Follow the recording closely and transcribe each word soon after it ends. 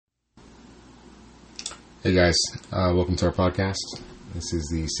Hey guys, welcome to our podcast. This is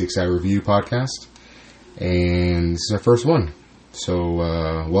the 6 Eye Review podcast, and this is our first one. So,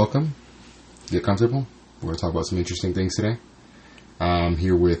 welcome. Get comfortable. We're going to talk about some interesting things today. I'm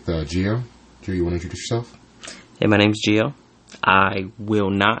here with Gio. Gio, you want to introduce yourself? Hey, my name's Gio. I will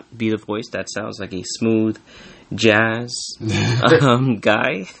not be the voice. That sounds like a smooth jazz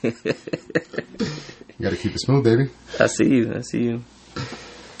guy. You got to keep it smooth, baby. I see you.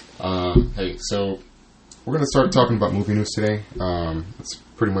 Hey, so we're going to start talking about movie news today. It's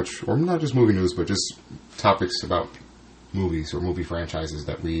pretty much, or not just movie news, but just topics about movies or movie franchises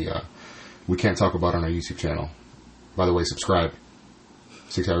that we can't talk about on our YouTube channel. By the way, subscribe,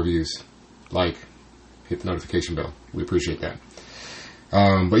 6 Eye Reviews, like, hit the notification bell. We appreciate that.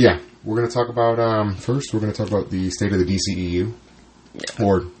 But yeah, we're going to talk about, first, we're going to talk about the state of the DCEU,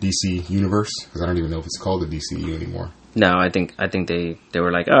 or DC Universe, because I don't even know if it's called the DCEU anymore. No, I think they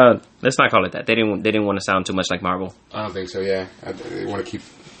were like, let's not call it that. They didn't want to sound too much like Marvel. I don't think so. Yeah, they want to keep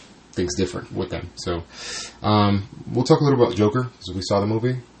things different with them. So, we'll talk a little about Joker because we saw the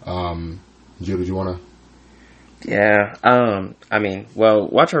movie. Joe, did you want to? Yeah. I mean, well,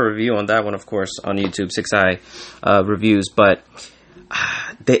 watch our review on that one, of course, on YouTube, 6 Eye Reviews. But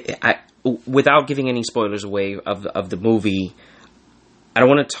without giving any spoilers away of the movie, I don't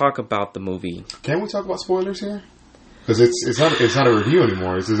want to talk about the movie. Can we talk about spoilers here? Because it's not a review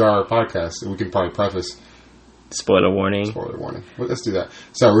anymore. This is our podcast. We can probably preface spoiler warning. Well, let's do that.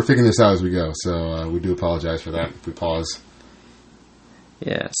 Sorry, we're figuring this out as we go, so we do apologize for that if we pause.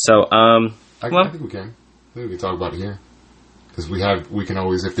 Yeah. So I think we can. I think we can talk about it here because we can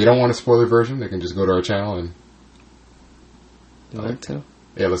always, if they don't want a spoiler version, they can just go to our channel and. You want to?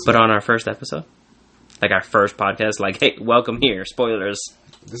 Yeah, let's. But on our first episode, like our first podcast, like, hey, welcome here, spoilers.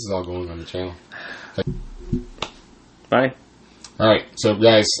 This is all going on the channel. Bye. All right, so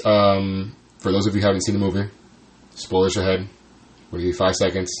guys, for those of you who haven't seen the movie, spoilers ahead. We'll give you 5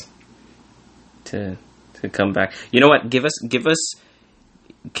 seconds to come back. You know what? Give us.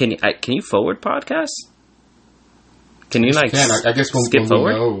 Can you forward podcast? Can you like? I guess when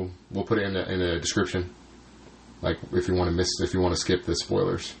forward? We know, we'll put it in the description. Like if you want to skip the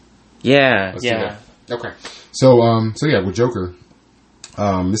spoilers. Yeah. Let's do that. Okay. So yeah, with Joker,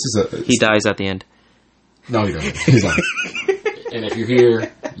 this is he dies at the end. No, he doesn't. He's not. And if you're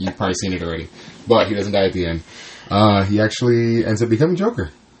here, you've probably seen it already. But he doesn't die at the end. He actually ends up becoming Joker.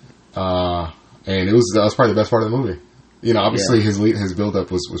 And that was probably the best part of the movie. You know, obviously his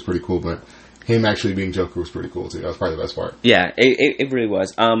build-up was pretty cool, but him actually being Joker was pretty cool, too. That was probably the best part. Yeah, it really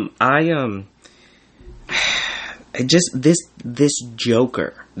was. This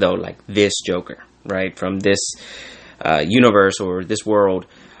Joker, though, like this Joker, right, from this universe or this world,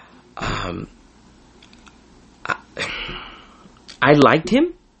 I liked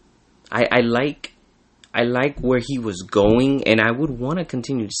him. I like where he was going, and I would want to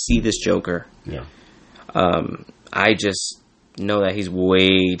continue to see this Joker. Yeah. I just know that he's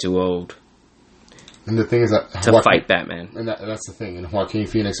way too old. And the thing is that to fight Batman, and that's the thing. And Joaquin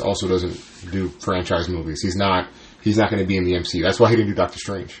Phoenix also doesn't do franchise movies. He's not going to be in the MCU. That's why he didn't do Doctor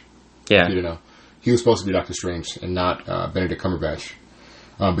Strange. Yeah. You know, he was supposed to be Doctor Strange and not Benedict Cumberbatch.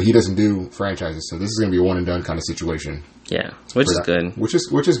 But he doesn't do franchises, so this is going to be a one and done kind of situation. Yeah, which is good. Which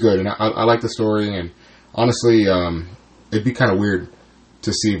is good, and I like the story. And honestly, it'd be kind of weird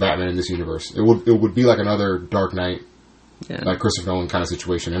to see Batman in this universe. It would be like another Dark Knight, like Christopher Nolan kind of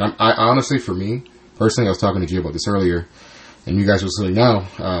situation. And I honestly, for me personally, I was talking to Gio about this earlier, and you guys will see now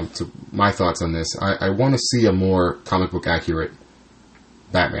to my thoughts on this. I want to see a more comic book accurate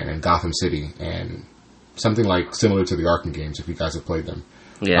Batman in Gotham City, and something like similar to the Arkham games if you guys have played them.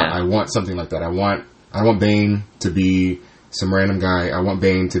 Yeah, I want something like that. I want Bane to be some random guy. I want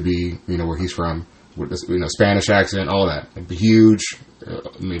Bane to be, where he's from, with this, Spanish accent, all that. It'd be huge.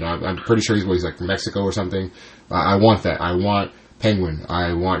 I'm pretty sure he's like from Mexico or something. I want that. I want Penguin.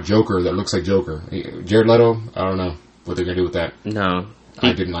 I want Joker that looks like Joker. Jared Leto, I don't know what they're gonna do with that. No,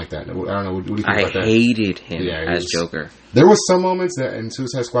 I didn't like that. I don't know. What do you think about that? I hated him as Joker. There was some moments that in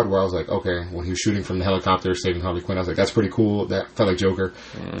Suicide Squad where I was like, okay, when he was shooting from the helicopter, saving Harley Quinn, I was like, that's pretty cool. That felt like Joker.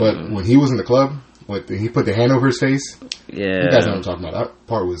 But when he was in the club, he put the hand over his face. Yeah, you guys know what I'm talking about. That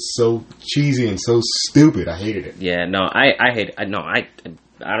part was so cheesy and so stupid. I hated it. Yeah, no, I hate it. I don't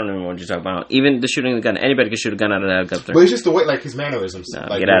even know what you're talking about. Even the shooting the gun. Anybody can shoot a gun out of the helicopter. But it's just the way, like his mannerisms. No,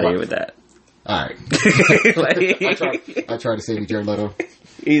 like, get out of here with that. All right. I tried to save you, Jared Leto.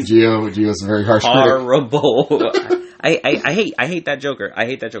 Gio's a very harsh critic. Horrible. I hate that Joker.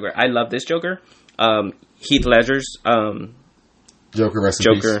 I love this Joker. Heath Ledger's Joker. Rest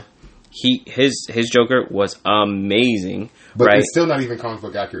in peace. his Joker was amazing, But right? it's still not even comic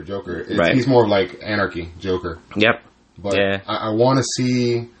book accurate Joker. Right. He's more of like Anarchy Joker. Yep. But Yeah. I want to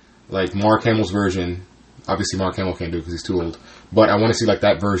see like Mark Hamill's version. Obviously, Mark Hamill can't do it because he's too old. But I want to see like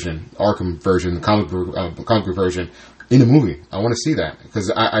that version, Arkham version, the comic book version in the movie. I want to see that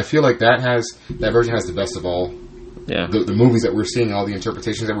because I feel like that version has the best of all. Yeah. The movies that we're seeing, all the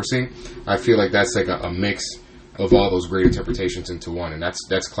interpretations that we're seeing, I feel like that's like a mix of all those great interpretations into one, and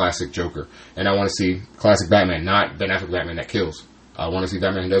that's classic Joker. And I want to see classic Batman, not Ben Affleck Batman that kills. I want to see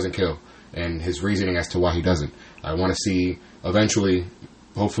Batman who doesn't kill, and his reasoning as to why he doesn't. I want to see eventually,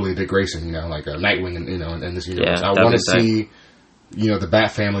 hopefully, Dick Grayson, like a Nightwing, in this universe. Yeah, I want to see, the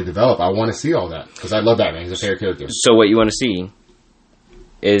Bat family develop. I want to see all that because I love Batman. He's a favorite character. So what you want to see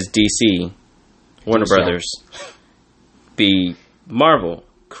is DC, Warner Brothers, be Marvel,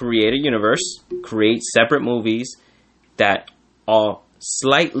 create a universe, create separate movies that all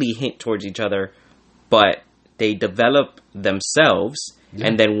slightly hint towards each other, but they develop themselves,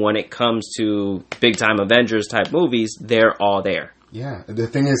 and then when it comes to big time Avengers type movies, they're all there. Yeah, the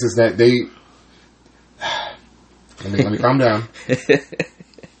thing is that they let me calm down.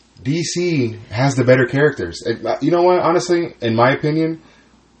 DC has the better characters. You know what? Honestly, in my opinion,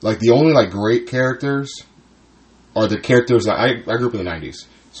 like the only like great characters are the characters that I grew up in the 90s.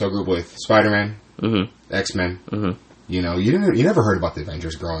 So I grew up with Spider-Man, X-Men. Mm-hmm. You never heard about the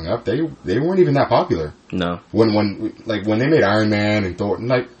Avengers growing up. They weren't even that popular. No. When they made Iron Man and Thor,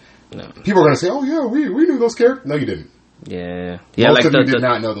 people are gonna say, "Oh yeah, we knew those characters." No, you didn't. Yeah. Most of you did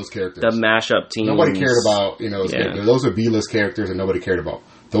not know those characters. The mashup teams. Nobody cared about those characters. Those are B-list characters, and nobody cared about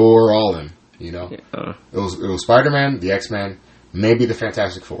Thor, all of them. It was Spider-Man, the X-Men, maybe the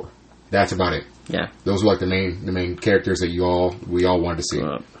Fantastic Four. That's about it. Yeah. Those were like the main characters that we all wanted to see.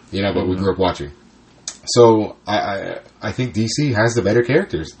 But we grew up watching. So I think DC has the better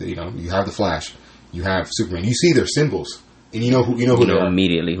characters. You have the Flash, you have Superman. You see their symbols, and you know who they are.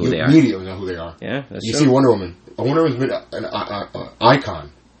 Immediately who they are. Immediately know who they are. Yeah, that's you true. see Wonder Woman. Wonder Woman's been an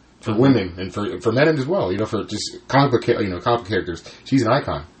icon for women and for men as well. For just comic book characters. She's an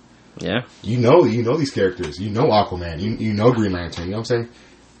icon. Yeah. You know these characters. You know Aquaman. You know Green Lantern. You know what I'm saying?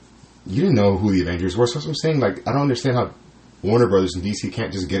 You didn't know who the Avengers were. So that's what I'm saying. Like, I don't understand how Warner Brothers and DC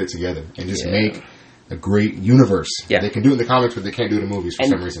can't just get it together and just make a great universe. Yeah. They can do it in the comics, but they can't do it in movies for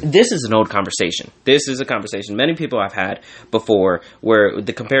some reason. This is an old conversation. This is a conversation many people have had before, where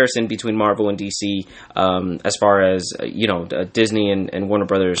the comparison between Marvel and DC, as far as Disney and Warner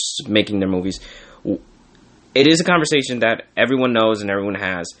Brothers making their movies, it is a conversation that everyone knows and everyone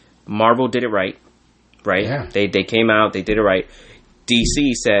has. Marvel did it right? Yeah. They came out, they did it right.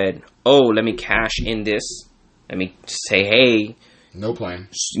 DC said, "Oh, let me cash in this. Let me say, hey." No plan.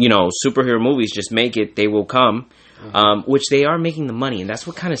 Superhero movies, just make it. They will come. Which they are making the money. And that's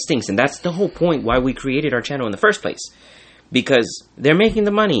what kind of stinks. And that's the whole point why we created our channel in the first place. Because they're making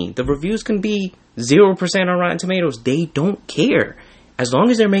the money. The reviews can be 0% on Rotten Tomatoes. They don't care. As long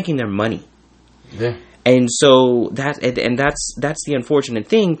as they're making their money. Yeah. And so that's the unfortunate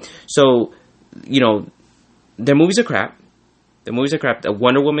thing. So, their movies are crap. The movies are crap.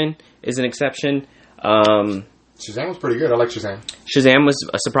 Wonder Woman is an exception. Shazam was pretty good. I like Shazam. Shazam was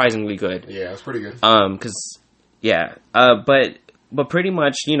surprisingly good. Yeah, it was pretty good. But pretty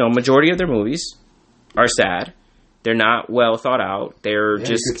much, majority of their movies are sad. They're not well thought out. They're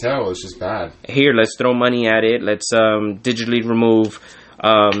just... you could tell. It's just bad. Here, let's throw money at it. Let's digitally remove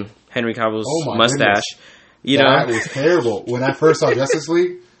Henry Cavill's mustache. That was terrible. When I first saw Justice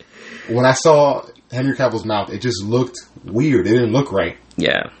League, when I saw Henry Cavill's mouth, it just looked weird. It didn't look right.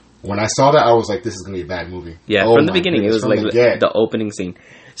 Yeah. When I saw that, I was like, this is going to be a bad movie. Yeah, from the beginning, it was like the opening scene.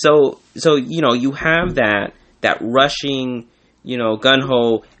 So you have that rushing,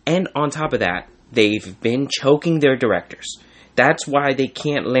 gung-ho, and on top of that, they've been choking their directors. That's why they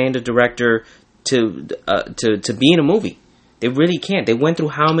can't land a director to be in a movie. They really can't. They went through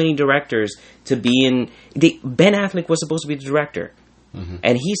how many directors to be in... Ben Affleck was supposed to be the director. Mm-hmm.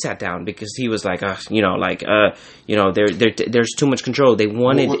 And he sat down because he was like, there's too much control. They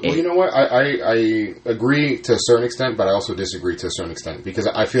wanted... Well, you know what? I agree to a certain extent, but I also disagree to a certain extent. Because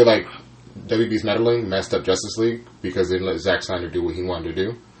I feel like WB's meddling messed up Justice League because they didn't let Zack Snyder do what he wanted to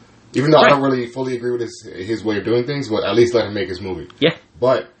do. Even though I don't really fully agree with his way of doing things, but at least let him make his movie. Yeah.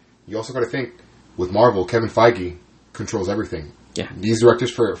 But you also got to think, with Marvel, Kevin Feige controls everything. Yeah. These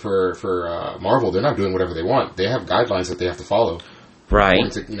directors for Marvel, they're not doing whatever they want. They have guidelines that they have to follow.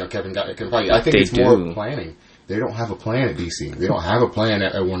 Right. To, Kevin Feige. I think it's more planning. They don't have a plan at DC. They don't have a plan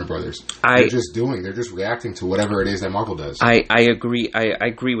at Warner Brothers. They're just reacting to whatever it is that Marvel does. I agree. I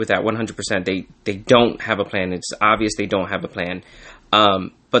agree with that 100%. They don't have a plan. It's obvious they don't have a plan.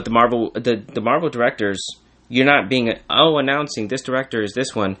 But the Marvel directors, you're not being announcing this director is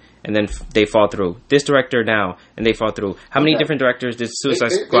this one, and then they fall through. This director now, and they fall through. How many different directors did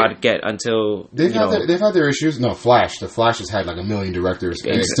Suicide Squad get until they've had their issues? No, Flash. The Flash has had like a million directors,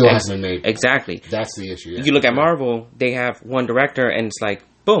 and it still hasn't been made. Exactly. That's the issue. Yeah. You look at Marvel; they have one director, and it's like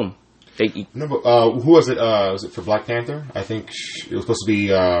boom. Who was it? Was it for Black Panther? I think it was supposed to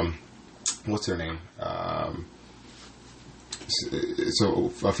be. What's her name?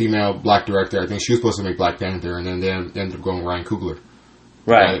 So a female black director. I think she was supposed to make Black Panther, and then they ended up going Ryan Coogler.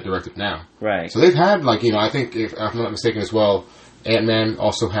 Right. That directed now. Right. So they've had I think if I'm not mistaken as well, Ant-Man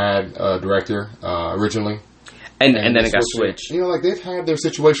also had a director originally. And then it got switched. They've had their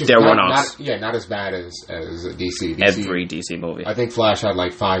situations. They're one-offs. Not as bad as DC. Every DC movie. I think Flash had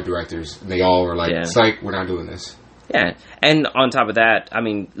 5 directors. And they all were psych, we're not doing this. Yeah. And on top of that, I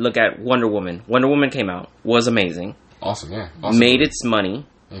mean, look at Wonder Woman. Wonder Woman came out. Was amazing. Awesome, yeah. Made its money.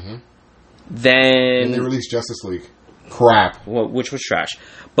 Mm-hmm. Then they released Justice League. Crap. Which was trash.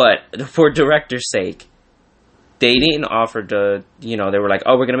 But for director's sake, they didn't offer they were like,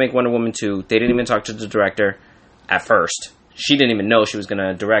 oh, we're going to make Wonder Woman 2. They didn't even talk to the director at first. She didn't even know she was going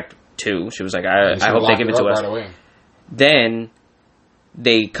to direct 2. She was like, I hope they give it to us. Right, then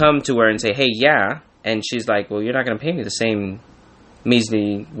they come to her and say, hey, yeah. And she's like, well, you're not going to pay me the same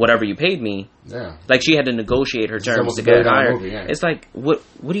measly whatever you paid me. Yeah. Like, she had to negotiate her terms to get hired. Yeah. It's like, what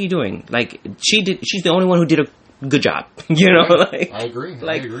are you doing? Like, she's the only one who did a good job. I agree.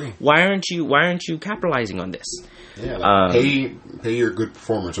 Like, I agree. Why aren't you capitalizing on this? Yeah, pay your good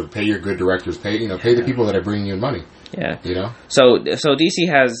performers, or pay your good directors, pay the people that are bringing you money. Yeah. So DC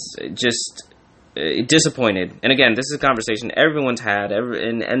has just disappointed. And again, this is a conversation everyone's had,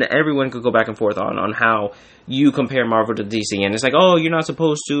 and everyone could go back and forth on how you compare Marvel to DC. And it's like, oh, you're not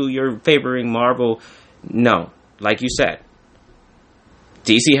supposed to, you're favoring Marvel. No. Like you said,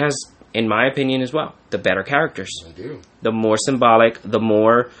 DC has, in my opinion as well, the better characters. I do. The more symbolic, the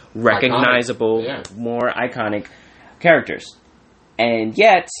more recognizable, more iconic characters. And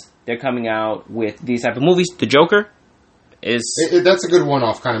yet, they're coming out with these type of movies. The Joker is... that's a good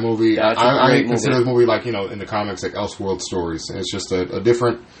one-off kind of movie. I consider the movie in the comics like Elseworld stories. And it's just a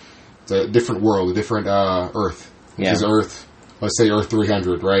different world, a different Earth. Which is Earth, let's say Earth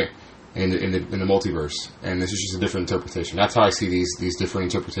 300, right? In the multiverse. And this is just a different interpretation. That's how I see these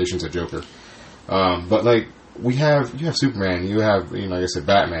different interpretations of Joker. But you have Superman, you have like I said,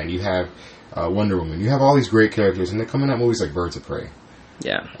 Batman, you have Wonder Woman, you have all these great characters, and they're coming out movies like Birds of Prey.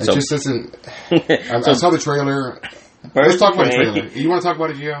 Yeah, it just doesn't. I saw the trailer. Let's talk about the trailer. You want to talk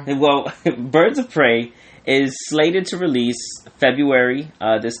about it, Gio? Well, Birds of Prey is slated to release February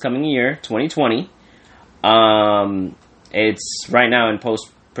this coming year, 2020. It's right now in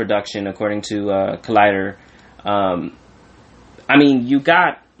post-production, according to Collider. I mean, you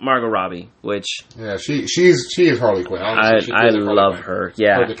got Margot Robbie, which she is Harley Quinn. I love her.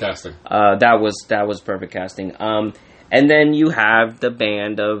 Yeah, perfect casting. That was perfect casting. And then you have the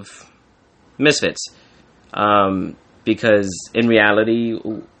band of misfits, because in reality,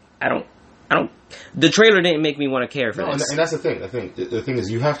 I don't. The trailer didn't make me want to care for this. And that's the thing. The thing is,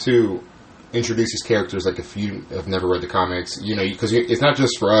 you have to introduce these characters. Like, if you have never read the comics, because it's not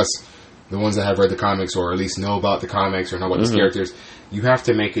just for us, the ones that have read the comics or at least know about the comics or know about these characters. You have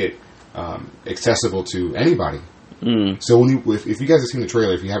to make it accessible to anybody. Mm. So if you guys have seen the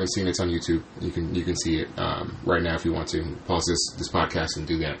trailer, if you haven't seen it, it's on YouTube. You can see it right now if you want to. Pause this podcast and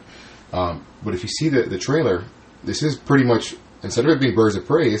do that. But if you see the trailer, this is pretty much, instead of it being Birds of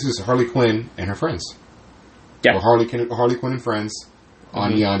Prey, this is Harley Quinn and her friends. Yeah. Or Harley Quinn and friends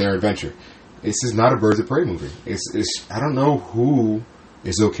on their adventure. This is not a Birds of Prey movie. It's I don't know who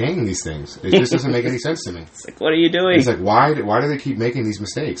is okaying these things. It just doesn't make any sense to me. It's like, what are you doing? It's like, why do they keep making these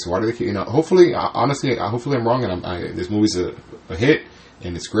mistakes? Why do they keep, hopefully, honestly, hopefully I'm wrong and this movie's a hit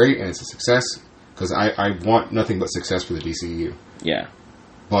and it's great and it's a success, because I want nothing but success for the DCEU. Yeah.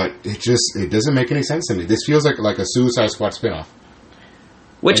 But it doesn't make any sense to me. This feels like a Suicide Squad spinoff.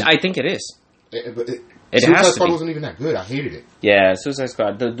 Which I think it is. Suicide Squad wasn't even that good. I hated it. Yeah, Suicide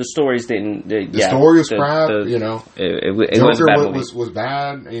Squad. The stories didn't. The story was crap. It Joker was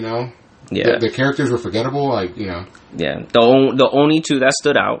bad. Yeah. The characters were forgettable. Yeah. The only two that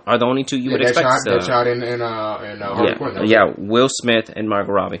stood out are the only two you would expect. Deadshot and Harley Quinn. Yeah, Will Smith and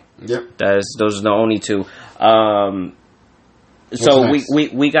Margot Robbie. Yep. Those are the only two. So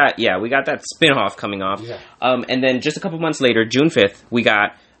we got that spin-off coming off. Yeah. And then just a couple months later, June 5th, we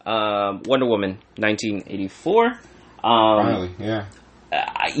got Wonder Woman 1984. Finally, yeah.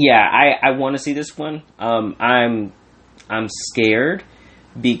 I want to see this one. I'm scared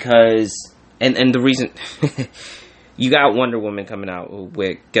because and the reason you got Wonder Woman coming out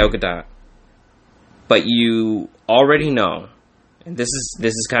with Gal Gadot, but you already know, and this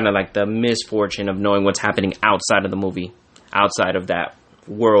is kind of like the misfortune of knowing what's happening outside of the movie, outside of that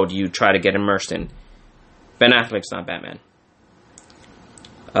world you try to get immersed in. Ben Affleck's not Batman.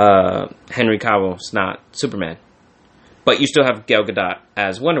 Henry Cavill's not Superman. But you still have Gal Gadot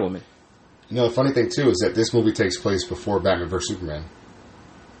as Wonder Woman. You know, the funny thing, too, is that this movie takes place before Batman vs. Superman.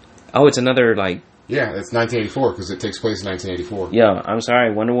 Oh, it's another, like... Yeah, it's 1984, because it takes place in 1984. Yeah, I'm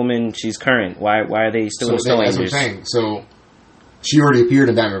sorry. Wonder Woman, she's current. Why are they still in Stone Ages? That's what I'm saying. So, she already appeared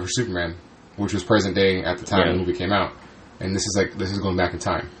in Batman vs. Superman, which was present day at the time the movie came out. And this is going back in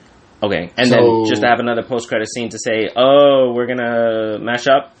time. Okay, and then just to have another post-credit scene to say, oh, we're going to mash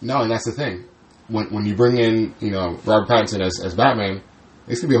up? No, and that's the thing. When you bring in, Robert Pattinson as Batman,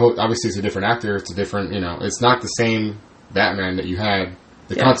 it's going to be obviously it's a different actor, it's a different, it's not the same Batman that you had.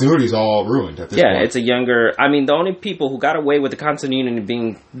 The continuity is all ruined at this point. Yeah, it's a younger, the only people who got away with the continuity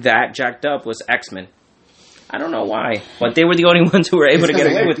being that jacked up was X-Men. I don't know why, but they were the only ones who were able to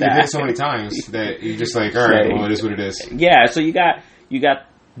get away with that. You hit so many times that you're just like, all right, well, it is what it is. Yeah, so you got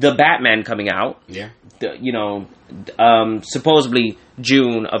the Batman coming out. Yeah. Supposedly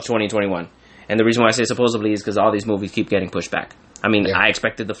June of 2021. And the reason why I say supposedly is because all these movies keep getting pushed back. I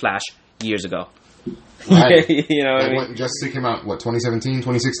expected The Flash years ago. Right. You know what I mean? Justice League came out, 2017,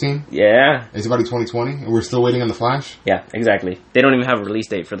 2016? Yeah. It's about 2020, and we're still waiting on The Flash? Yeah, exactly. They don't even have a release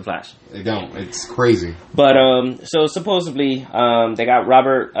date for The Flash. They don't. It's crazy. But, so supposedly, they got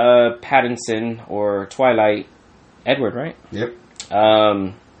Robert Pattinson, or Twilight Edward, right? Yep.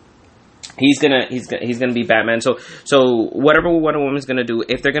 He's gonna be Batman. So whatever Wonder Woman's gonna do,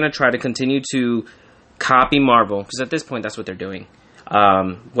 if they're gonna try to continue to copy Marvel, because at this point that's what they're doing.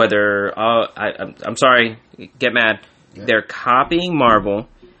 I'm sorry, get mad. Yeah. They're copying Marvel,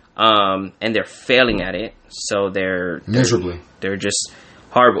 and they're failing at it. So they're miserably. They're just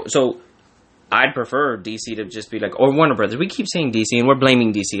horrible. So I'd prefer DC to just be like, or Warner Brothers. We keep saying DC, and we're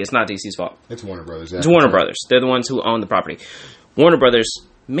blaming DC. It's not DC's fault. It's Warner Brothers. It's Warner Brothers. They're the ones who own the property. Warner Brothers,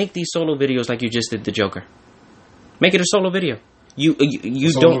 make these solo videos like you just did the Joker. Make it a solo video. You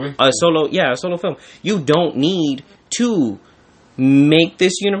don't a solo film. You don't need to make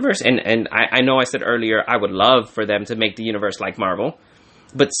this universe. And I know I said earlier I would love for them to make the universe like Marvel,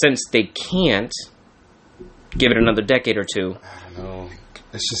 but since they can't, give it another decade or two. I don't know.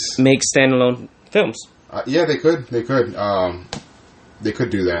 It's just make standalone films. Yeah, they could. They could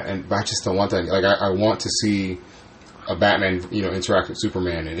do that. But I just don't want that. Like I want to see a Batman, interact with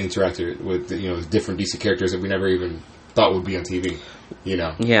Superman and interact with different DC characters that we never even thought would be on TV.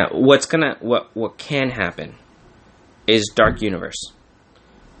 Yeah. What can happen is Dark Universe,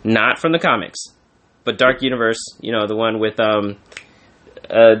 not from the comics, but Dark Universe. The one with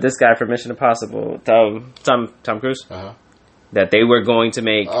this guy from Mission Impossible, Tom Cruise. Uh-huh. That they were going to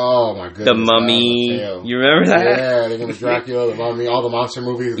make. Oh my goodness! The Mummy. You remember that? Yeah, they're going to Dracula, the Mummy, all the monster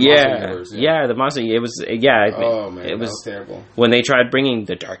movies. The monster. It was. Oh man, it was terrible. When they tried bringing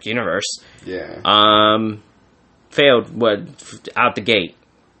the Dark Universe. Yeah. Failed. Out the gate.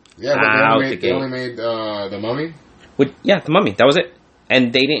 Yeah, but they only made the Mummy. The Mummy. That was it,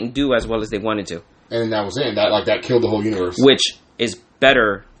 and they didn't do as well as they wanted to. And that was it. That killed the whole universe. Which is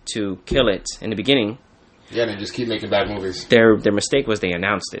better to kill it in the beginning. Yeah, they just keep making bad movies. Their mistake was they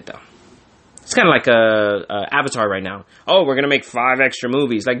announced it, though. It's kind of like Avatar right now. Oh, we're going to make 5 extra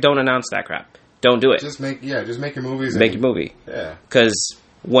movies. Like, don't announce that crap. Don't do it. Just make your movies. Make your movie. Yeah. Because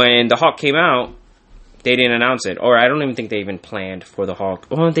when The Hulk came out, they didn't announce it. Or I don't even think they even planned for The Hulk.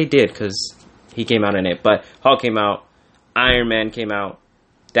 Well, they did, because he came out in it. But Hulk came out. Iron Man came out.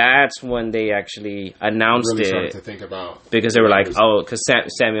 That's when they actually announced really it. Started to think about because they were like, because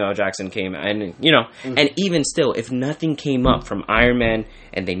Samuel L. Jackson came, and and even still, if nothing came up from Iron Man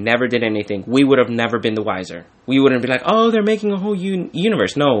and they never did anything, we would have never been the wiser. We wouldn't be like, oh, they're making a whole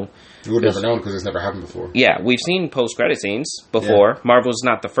universe. No, you would have never known because it's never happened before. Yeah, we've seen post-credit scenes before. Yeah. Marvel's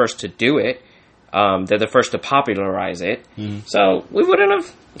not the first to do it. They're the first to popularize it. So we wouldn't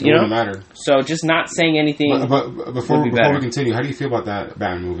have. It wouldn't matter. So just not saying anything. But before we continue, how do you feel about that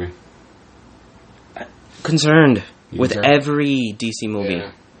Batman movie? Concerned with every DC movie.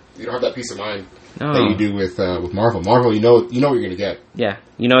 Yeah. You don't have that peace of mind that you do with Marvel. Marvel, you know what you're going to get. Yeah,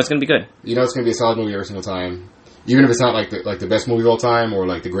 it's going to be good. You know it's going to be a solid movie every single time. Even if it's not like the best movie of all time or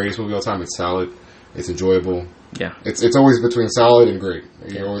like the greatest movie of all time, it's solid. It's enjoyable. Yeah, it's always between solid and great.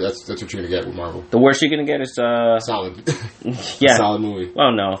 That's what you're gonna get with Marvel. The worst you're gonna get is solid. Yeah, a solid movie.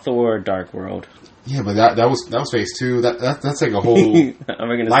 Well, no, Thor: Dark World. Yeah, but that was phase 2. That's like a whole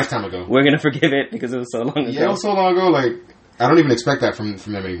lifetime ago. We're gonna forgive it because it was so long ago. Yeah, it was so long ago. Like I don't even expect that from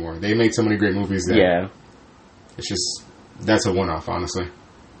them anymore. They made so many great movies. That it's just that's a one-off, honestly.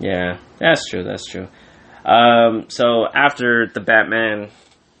 Yeah, that's true. That's true. So after the Batman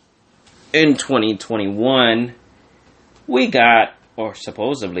in 2021, we got, or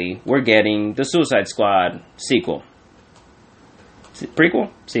supposedly we're getting, the Suicide Squad sequel.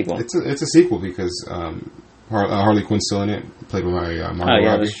 Prequel? Sequel. It's a sequel because Harley Quinn's still in it, played by Margot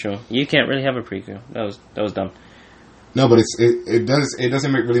Robbie. That's true. You can't really have a prequel. That was dumb. No, but it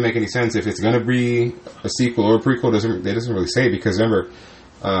doesn't really make any sense if it's going to be a sequel or a prequel. It doesn't really say, because remember,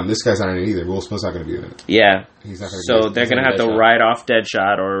 this guy's not in it either. Will Smith's not going to be in it. Yeah. He's not going to. So they're going to have to write off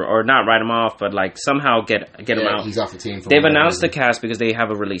Deadshot, or not write him off, but like somehow get him out. He's off the team. They've announced the cast because they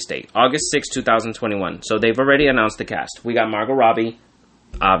have a release date, August 6, 2021. So they've already announced the cast. We got Margot Robbie,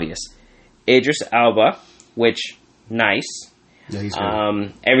 obvious. Idris Elba, which nice. Yeah, he's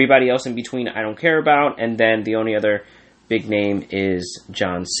good. Everybody else in between, I don't care about, and then the only other big name is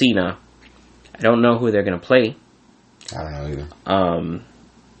John Cena. I don't know who they're going to play. I don't know either.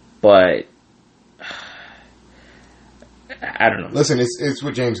 But I don't know. Listen, it's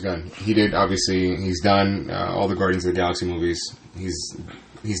with James Gunn. He did, obviously, he's done all the Guardians of the Galaxy movies.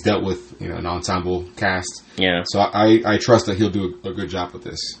 He's dealt with an ensemble cast. Yeah. So I trust that he'll do a good job with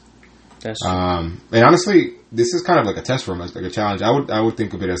this. That's true. And honestly, this is kind of like a test for him, like a challenge. I would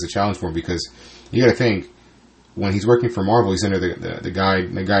think of it as a challenge for him, because you got to think, when he's working for Marvel, he's under the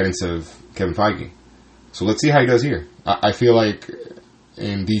guidance of Kevin Feige. So let's see how he does here. I feel like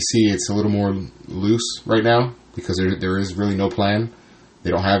in DC it's a little more loose right now, because there is really no plan.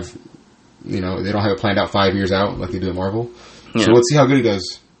 They don't have it planned out 5 years out like they do at Marvel. Yeah. So let's see how good he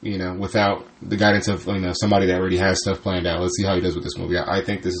does, without the guidance of somebody that already has stuff planned out. Let's see how he does with this movie. I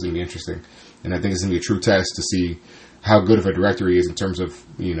think this is going to be interesting, and I think it's going to be a true test to see how good of a director he is in terms of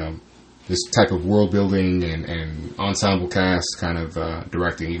this type of world building and ensemble cast kind of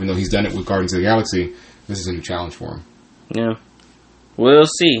directing. Even though he's done it with Guardians of the Galaxy, this is a new challenge for him. Yeah. We'll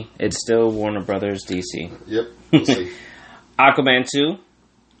see. It's still Warner Brothers DC. Yep. We'll see. Aquaman 2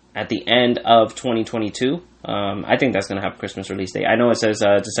 at the end of 2022. I think that's going to have a Christmas release date. I know it says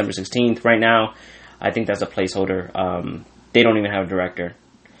December 16th right now. I think that's a placeholder. They don't even have a director.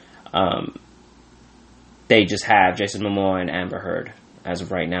 They just have Jason Momoa and Amber Heard as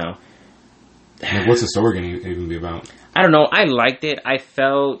of right now. Like, what's the story going to even be about? I don't know. I liked it. I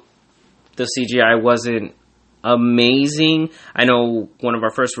felt the CGI wasn't amazing. I know one of our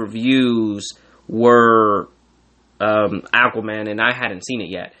first reviews were Aquaman, and I hadn't seen it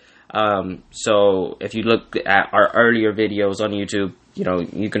yet. So if you look at our earlier videos on YouTube,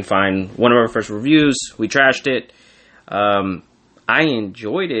 you can find one of our first reviews. We trashed it. I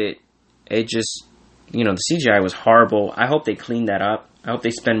enjoyed it. It just, the CGI was horrible. I hope they clean that up. I hope they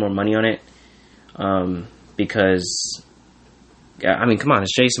spend more money on it. Because, I mean, come on,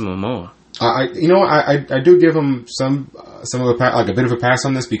 it's Jason Momoa. I do give him some of a bit of a pass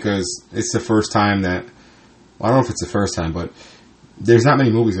on this, because it's the first time that, I don't know if it's the first time, but there's not many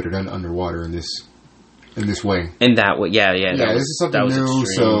movies that are done underwater in this way. In that way, yeah. This is something new. Extreme.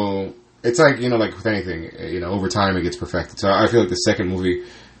 So it's like like with anything, over time it gets perfected. So I feel like the second movie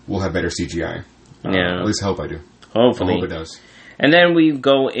will have better CGI. At least I hope I do. Hopefully, I hope it does. And then we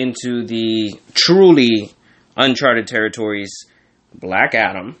go into the truly uncharted territories. Black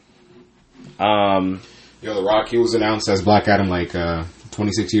Adam. The Rock, he was announced as Black Adam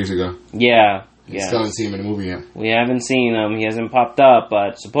 26 years ago. Yeah. Still haven't seen him in a movie yet. We haven't seen him. He hasn't popped up,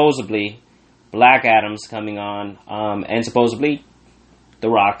 but supposedly Black Adam's coming on. And supposedly The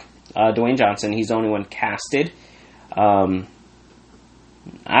Rock, Dwayne Johnson, he's the only one casted. I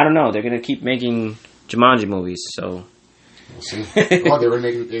don't know. They're going to keep making Jumanji movies, so... We'll see. They were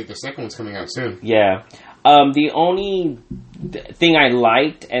making... The second one's coming out soon. Yeah. The only thing I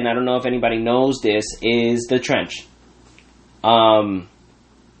liked, and I don't know if anybody knows this, is The Trench.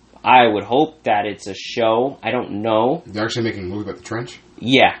 I would hope that it's a show. I don't know. They're actually making a movie about The Trench?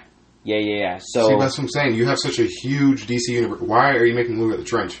 Yeah. So see, that's what I'm saying. You have such a huge DC universe. Why are you making a movie about The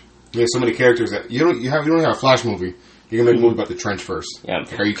Trench? You have so many characters that you don't have a Flash movie. You're gonna make a movie about The Trench first. Yeah.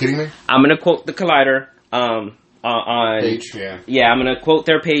 Are you kidding me? I'm gonna quote the Collider on page. Yeah. Yeah, I'm gonna quote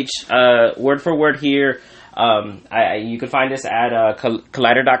their page word for word here. You can find us at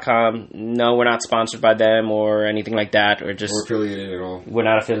Collider.com. No, we're not sponsored by them or anything like that, or just... We're affiliated at all. We're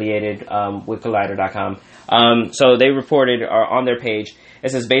not affiliated with Collider.com. So they reported on their page. It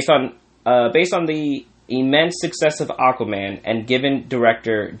says, based on the immense success of Aquaman and given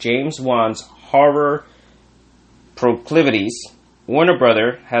director James Wan's horror proclivities, Warner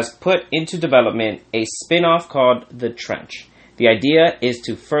Brother has put into development a spin-off called The Trench. The idea is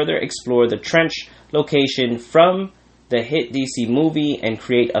to further explore the Trench location from the hit DC movie and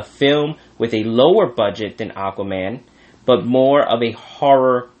create a film with a lower budget than Aquaman, but more of a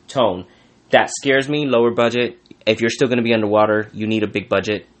horror tone. That scares me, lower budget. If you're still going to be underwater, you need a big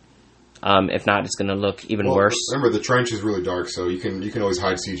budget. If not, it's going to look even worse. Remember, the trench is really dark, so you can always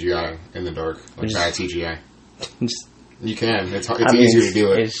hide CGI in the dark, like bad CGI. You can. It's easier to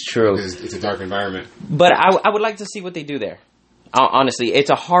do it. It's true. Because it's a dark environment. But I would like to see what they do there. Honestly, it's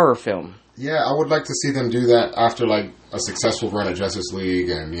a horror film. Yeah, I would like to see them do that after like a successful run of Justice League,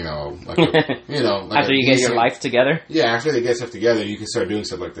 and After you get your life together. Yeah, after they get stuff together, you can start doing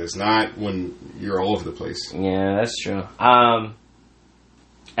stuff like this. Not when you're all over the place. Yeah, that's true.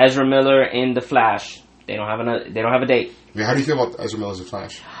 Ezra Miller in The Flash. They don't have a date. Yeah, how do you feel about Ezra Miller's The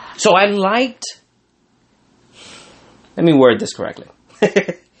Flash? So I liked. Let me word this correctly.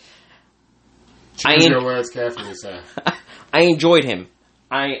 Choose your words carefully, sir. I enjoyed him.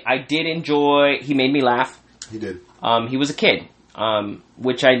 I did enjoy. He made me laugh. He did. He was a kid,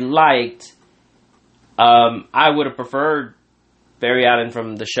 which I liked. I would have preferred Barry Allen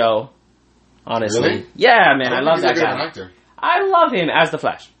from the show. Honestly, really? Yeah, man, I love that guy. Actor. I love him as the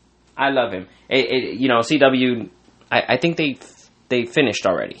Flash. I love him. CW. I think they finished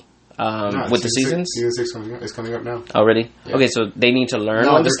already with the seasons. Season 6 is coming up now. Already? Yeah. Okay, so they need to learn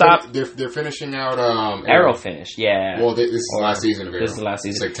when to stop. They're finishing out. Arrow finished. Yeah. Well, this is the last season of Arrow. This is the last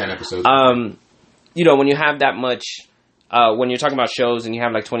season. It's like 10 episodes. When you have that much, when you're talking about shows and you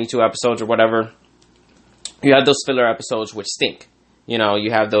have like 22 episodes or whatever, you have those filler episodes which stink.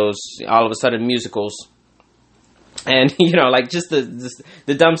 You have those all of a sudden musicals. And, like just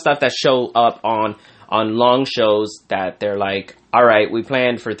the dumb stuff that show up on long shows that they're like, all right, we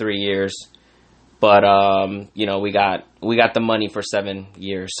planned for 3 years, but, we got the money for 7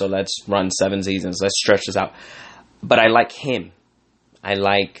 years. So let's run 7 seasons. Let's stretch this out. But I like him. I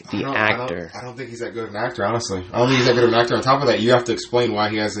like the actor. I don't think he's that good of an actor, honestly. I don't think he's that good of an actor. On top of that, you have to explain why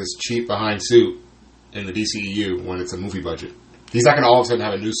he has this cheap behind suit in the DCEU when it's a movie budget. He's not going to all of a sudden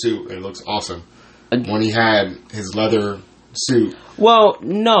have a new suit and it looks awesome. When he had his leather suit. Well,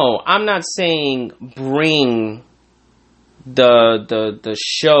 no, I'm not saying bring the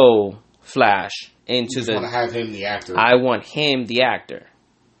show Flash into you just want to have him the actor. I want him the actor.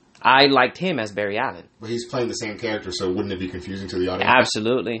 I liked him as Barry Allen. But he's playing the same character, so wouldn't it be confusing to the audience?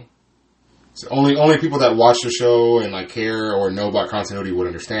 Absolutely. So only people that watch the show and like care or know about continuity would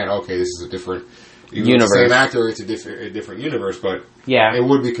understand. Okay, this is a different universe. The same actor, it's a different universe, but yeah, it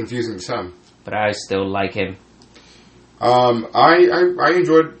would be confusing to some. But I still like him. I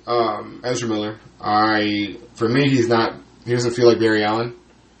enjoyed Ezra Miller. For me, he doesn't feel like Barry Allen.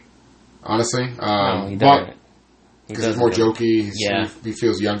 Honestly, no, he doesn't. Because he's more jokey. He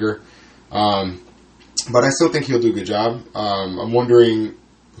feels younger. But I still think he'll do a good job. I'm wondering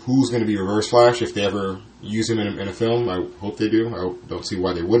who's going to be Reverse Flash if they ever use him in a film. I hope they do. I don't see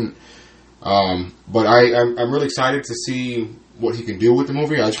why they wouldn't. But I'm really excited to see what he can do with the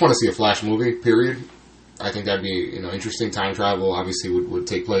movie. I just want to see a Flash movie, period. I think that'd be interesting. Time travel obviously would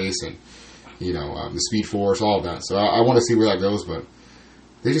take place, and the Speed Force, all of that. So I want to see where that goes, but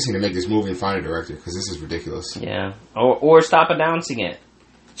they just need to make this movie and find a director because this is ridiculous. Yeah, or stop announcing it.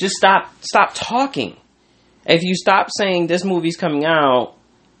 Just stop talking. If you stop saying this movie's coming out,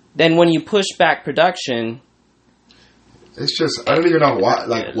 then when you push back production, it's just I don't even know why.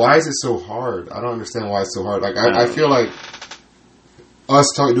 Like, why is it so hard? I don't understand why it's so hard. Like, I feel like us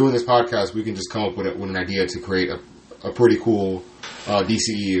doing this podcast, we can just come up with an idea to create a pretty cool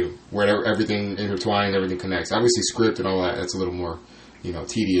DCEU where everything intertwines, everything connects. Obviously, script and all that's a little more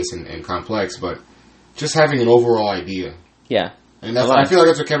tedious and complex, but just having an overall idea. Yeah. And I feel like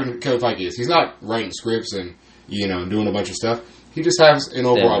that's what Kevin Feige is. He's not writing scripts and doing a bunch of stuff. He just has an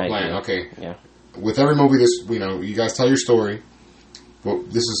overall plan. Okay. Yeah. With every movie, you guys tell your story. Well,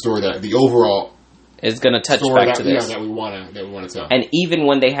 this is a story that the overall is going to touch back to this that we want to tell. And even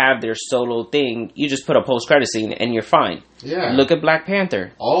when they have their solo thing, you just put a post-credit scene and you're fine. Yeah. Look at Black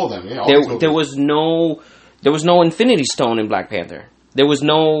Panther. All of them. Yeah. There was no Infinity Stone in Black Panther. There was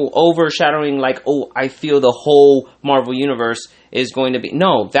no overshadowing like, I feel the whole Marvel Universe is going to be...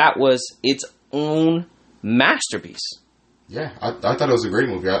 No, that was its own masterpiece. Yeah, I thought it was a great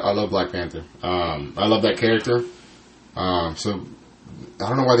movie. I love Black Panther. I love that character. So, I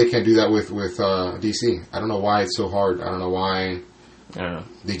don't know why they can't do that with DC. I don't know why it's so hard. I don't know why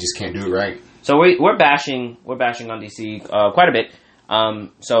they just can't do it right. So, we're bashing on DC quite a bit.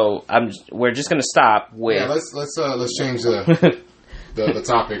 So, we're just going to stop with... Yeah, let's change the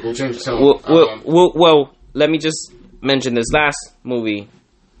topic. We'll change the tone. Well, let me just mention this last movie,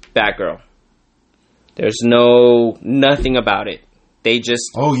 Batgirl. There's nothing about it. They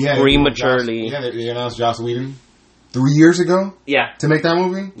just prematurely... They announced Joss Whedon. 3 years ago. Yeah. To make that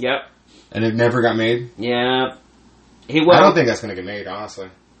movie. Yep. And it never got made. Yeah. I don't think that's gonna get made, honestly.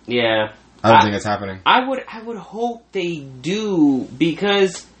 Yeah. I don't think it's happening. I would hope they do,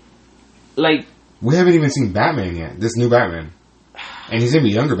 because, like, we haven't even seen Batman yet. This new Batman, and he's gonna be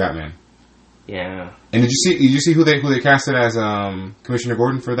younger Batman. Yeah. And did you see who they casted as Commissioner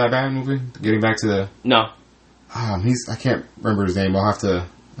Gordon for that Batman movie? Getting back to the I can't remember his name. I'll have to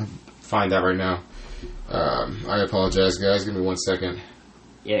find that right now. I apologize, guys. Give me 1 second.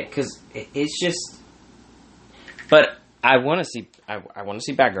 Yeah, because it's just. But I want to see. I want to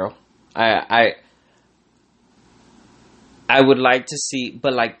see Batgirl. I would like to see,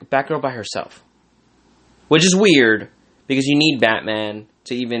 but like Batgirl by herself, which is weird because you need Batman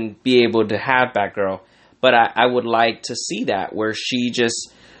to even be able to have Batgirl. But I would like to see that where she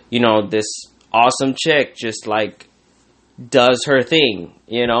just, this awesome chick just like does her thing,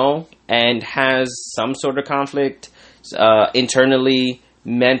 and has some sort of conflict internally,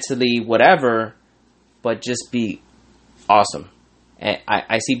 mentally, whatever, but just be awesome. And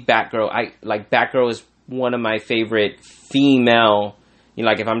I see Batgirl. Batgirl is one of my favorite female.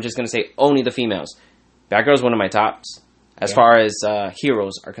 Like if I'm just gonna say only the females, Batgirl is one of my tops as far as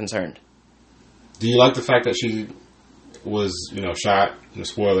heroes are concerned. Do you like the fact that she was, shot?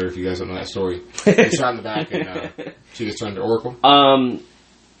 Spoiler if you guys don't know that story. She was shot in the back and she gets turned to Oracle.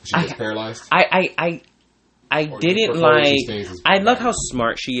 She gets paralyzed. I didn't like. I love how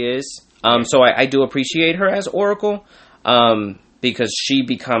smart she is. So I do appreciate her as Oracle. Because she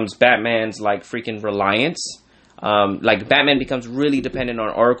becomes Batman's like freaking reliance. Like Batman becomes really dependent on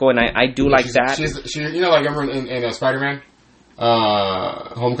Oracle, and I do like that. She like remember in Spider-Man,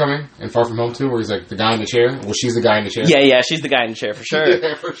 Homecoming and Far From Home too, where he's like the guy in the chair. Well, she's the guy in the chair. Yeah, she's the guy in the chair for sure.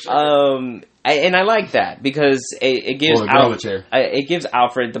 Yeah, for sure. And I like that because it gives it gives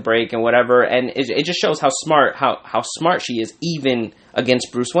Alfred the break and whatever, and it just shows how smart she is even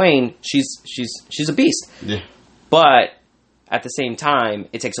against Bruce Wayne. She's a beast. Yeah, but at the same time,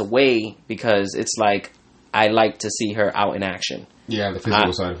 it takes away because it's like I like to see her out in action. Yeah, the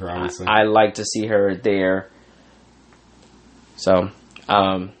physical side of her, obviously. I like to see her there. So,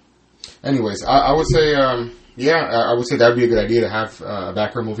 anyways, I would say, I would say that would be a good idea to have a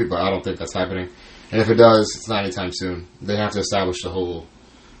Batgirl movie, but I don't think that's happening. And if it does, it's not anytime soon. They have to establish the whole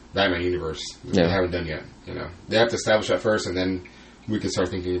Batman universe, which they haven't done yet. They have to establish that first, and then we can start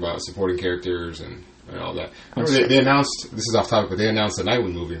thinking about supporting characters and all that. Remember they announced, this is off topic, but they announced a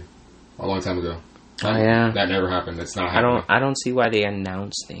Nightwing movie a long time ago. Oh yeah, that never happened. It's not happening. I don't see why they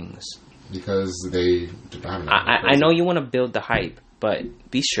announce things. Because they haven't. I know you want to build the hype, but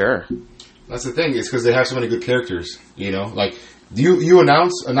be sure. That's the thing. It's because they have so many good characters. Like you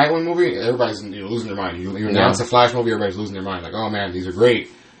announce a Nightwing movie, everybody's losing their mind. You announce a Flash movie, everybody's losing their mind. Like, oh man, these are great.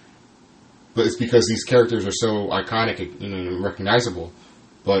 But it's because these characters are so iconic and recognizable.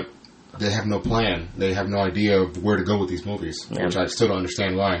 But they have no plan. They have no idea of where to go with these movies, which I still don't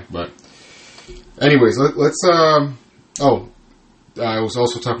understand why. But anyways, let's. I was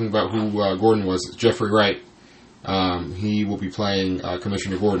also talking about who Gordon was. Jeffrey Wright. He will be playing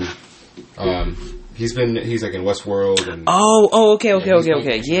Commissioner Gordon. He's like in Westworld and.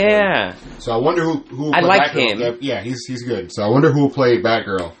 Okay. Yeah. So I wonder who. I like Batgirl. him. Yeah, he's good. So I wonder who will play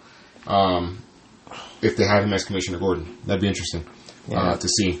Batgirl. If they have him as Commissioner Gordon, that'd be interesting to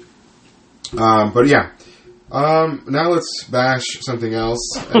see. But yeah, now let's bash something else.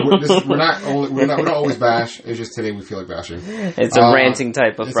 We're not always bash. It's just today we feel like bashing. It's a ranting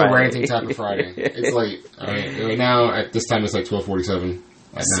type of Friday. It's a ranting type of Friday. It's late. Right now at this time it's like 12:47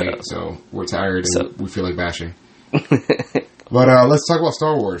 at night, so we're tired and we feel like bashing. But let's talk about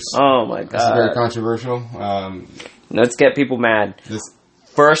Star Wars. Oh my god, this is very controversial. Let's get people mad.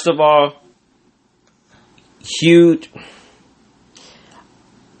 First of all, huge.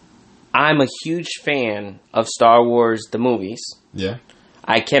 I'm a huge fan of Star Wars, the movies. Yeah.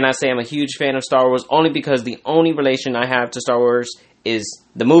 I cannot say I'm a huge fan of Star Wars only because the only relation I have to Star Wars is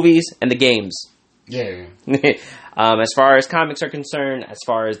the movies and the games. Yeah. As far as comics are concerned, as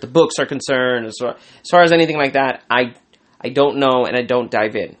far as the books are concerned, as far as anything like that, I don't know and I don't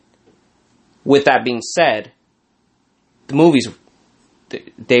dive in. With that being said, the movies,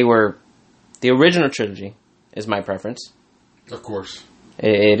 they were... The original trilogy is my preference. Of course.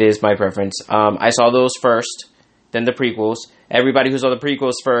 It is my preference. I saw those first, then the prequels. Everybody who saw the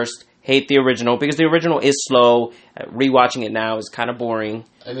prequels first hate the original because the original is slow. Rewatching it now is kind of boring.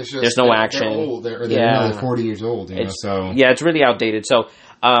 And it's just, there's no action. They're old. They're 40 years old. So yeah, it's really outdated. So,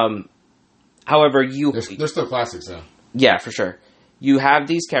 however, they're still classics though. Yeah, for sure. You have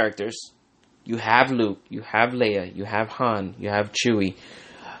these characters. You have Luke. You have Leia. You have Han. You have Chewie.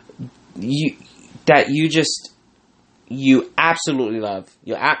 you absolutely love.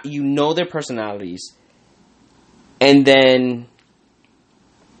 You know their personalities. And then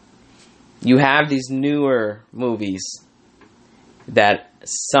you have these newer movies that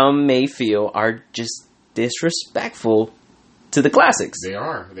some may feel are just disrespectful to the classics. They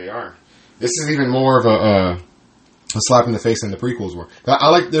are. This is even more of a slap in the face than the prequels were. I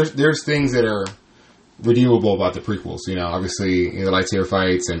like there's things that are redeemable about the prequels. You know, obviously the lightsaber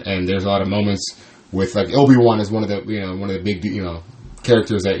fights and there's a lot of moments with like Obi-Wan is one of the big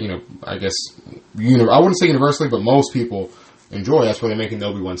characters that I guess I wouldn't say universally, but most people enjoy. That's why they're making the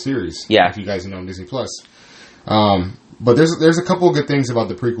Obi-Wan series. Yeah, if you guys know on Disney Plus. But there's a couple of good things about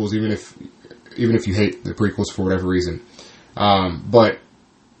the prequels, even if you hate the prequels for whatever reason. But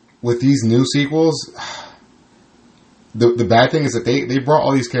with these new sequels, the bad thing is that they brought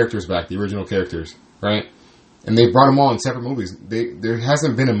all these characters back, the original characters, right? And they brought them all in separate movies. There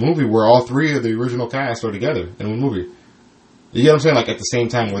hasn't been a movie where all three of the original cast are together in one movie. You get what I'm saying? Like at the same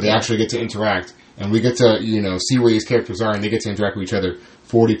time, where they actually get to interact, and we get to see where these characters are, and they get to interact with each other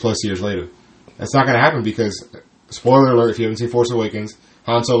 40 plus years later. That's not going to happen because, spoiler alert, if you haven't seen Force Awakens,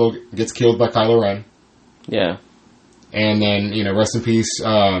 Han Solo gets killed by Kylo Ren. Yeah. And then rest in peace,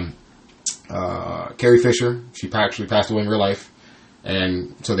 Carrie Fisher. She actually passed away in real life.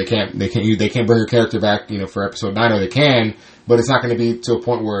 And so they can't bring her character back, for episode 9, or they can, but it's not going to be to a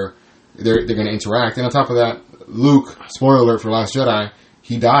point where they're going to interact. And on top of that, Luke, spoiler alert for Last Jedi,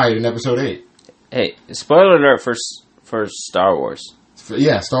 he died in episode 8. Hey, spoiler alert for Star Wars. Star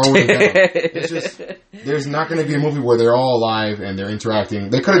Wars. It's just there's not going to be a movie where they're all alive and they're interacting.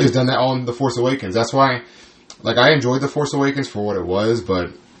 They could have just done that on The Force Awakens. That's why, I enjoyed The Force Awakens for what it was,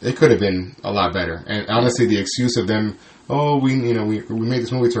 but it could have been a lot better. And honestly, the excuse of them, we made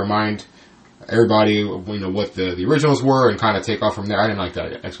this movie to remind everybody, what the originals were and kind of take off from there. I didn't like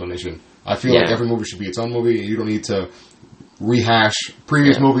that explanation. I feel like every movie should be its own movie. You don't need to rehash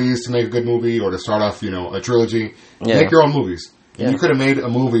previous movies to make a good movie or to start off, a trilogy. Make your own movies. Yeah. You could have made a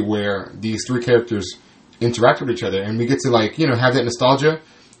movie where these three characters interact with each other, and we get to have that nostalgia.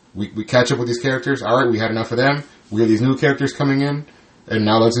 We catch up with these characters. All right, we had enough of them. We have these new characters coming in, and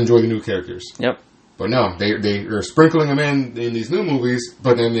now let's enjoy the new characters. Yep. But no, they're sprinkling them in these new movies,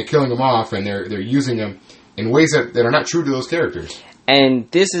 but then they're killing them off, and they're using them in ways that are not true to those characters. And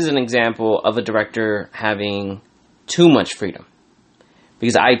this is an example of a director having too much freedom.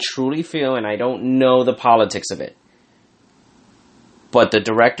 Because I truly feel, and I don't know the politics of it, but the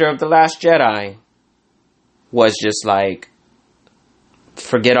director of The Last Jedi was just like,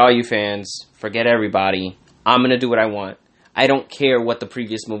 forget all you fans, forget everybody, I'm going to do what I want. I don't care what the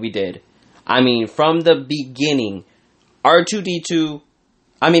previous movie did. I mean, from the beginning, 3CPO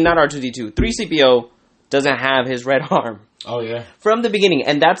doesn't have his red arm. Oh, yeah. From the beginning.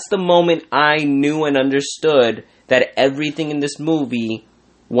 And that's the moment I knew and understood that everything in this movie,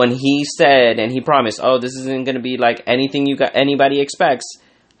 when he said and he promised, this isn't going to be like anything anybody expects,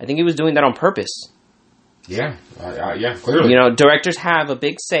 I think he was doing that on purpose. Yeah. Clearly. Directors have a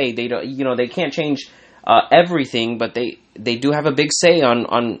big say. They don't, they can't change everything, but they do have a big say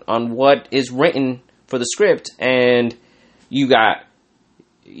on what is written for the script. And you got,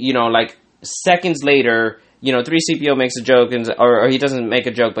 seconds later, 3CPO makes a joke, or he doesn't make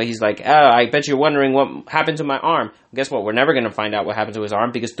a joke, but he's like, I bet you're wondering what happened to my arm. Guess what? We're never going to find out what happened to his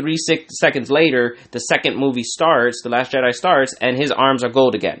arm, because seconds later, the second movie starts, The Last Jedi starts, and his arms are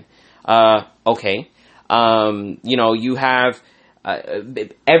gold again. Okay. You have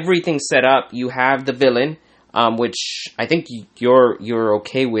everything set up. You have the villain, which I think you're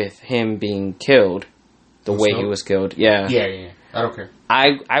okay with him being killed the way he was killed. Yeah. Yeah. I don't care.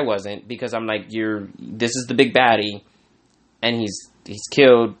 I wasn't, because I'm like, this is the big baddie, and he's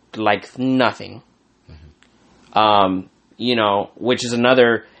killed like nothing. Mm-hmm. Which is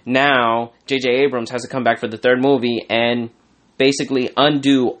another, now J.J. Abrams has to come back for the third movie and basically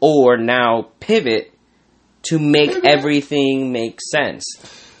undo or now pivot to make everything make sense.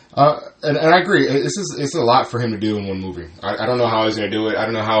 And I agree. It's a lot for him to do in one movie. I don't know how he's going to do it. I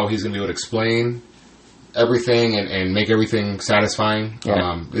don't know how he's going to be able to explain everything and make everything satisfying.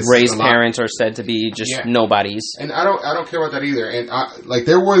 Yeah. Ray's parents are said to be just nobodies, and I don't care about that either. And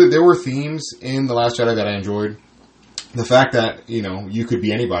there were themes in The Last Jedi that I enjoyed. The fact that you could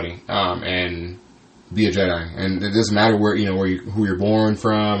be anybody and be a Jedi, and it doesn't matter who you're born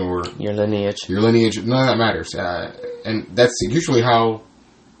from or your lineage. None of that matters. And that's usually how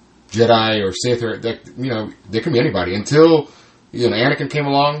Jedi or Sith they can be anybody until. Anakin came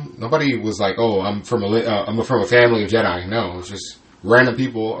along. Nobody was like, "Oh, I'm from a family of Jedi." No, it's just random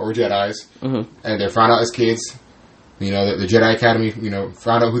people or Jedis, and they're found out as kids. You know, the Jedi Academy, you know,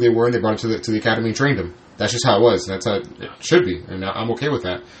 found out who they were and they brought them to the Academy and trained them. That's just how it was. That's how it should be. And I'm okay with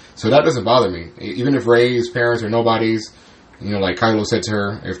that. So that doesn't bother me. Even if Rey's parents are nobodies, you know, like Kylo said to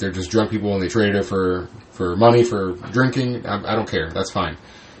her, if they're just drunk people and they traded her for money, for drinking, I don't care. That's fine.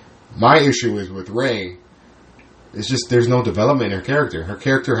 My issue is with Rey, it's just there's no development in her character. Her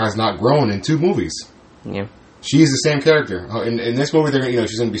character has not grown in 2 movies. Yeah. She's the same character. In this movie, you know,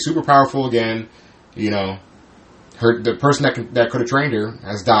 she's going to be super powerful again. You know, the person that could have trained her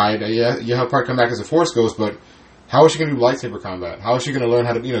has died. Yeah, he'll probably come back as a Force ghost, but how is she going to do lightsaber combat? How is she going to learn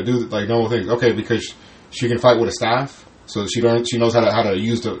how to, you know, do like normal things? Okay, because she can fight with a staff, so she knows how to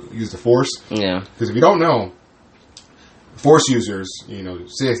use the Force. Yeah. Because if you don't know, Force users, you know,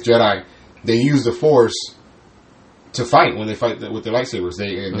 Sith, Jedi, they use the Force to fight when they fight with their lightsabers.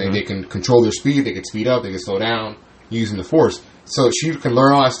 They can control their speed. They can speed up. They can slow down using the Force. So she can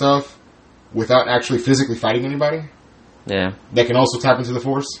learn all that stuff without actually physically fighting anybody. Yeah. They can also tap into the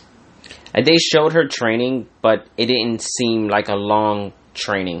Force. And they showed her training, but it didn't seem like a long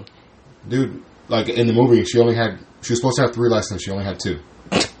training. Dude, like in the movie, she was supposed to have 3 lessons. She only had 2.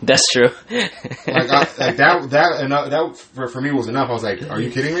 That's true. that for me was enough. I was like, are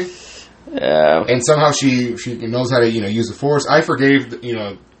you kidding me? And somehow she knows how to, you know, use the Force. I forgave, you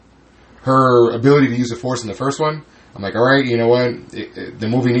know, her ability to use the Force in the first one. I'm like, all right, you know what? The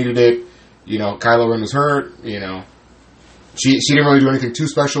movie needed it. You know, Kylo Ren was hurt. You know, she didn't really do anything too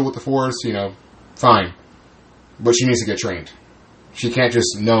special with the Force. You know, fine, but she needs to get trained. She can't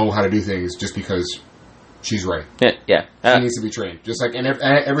just know how to do things just because she's Rey. Yeah. She needs to be trained. Just like in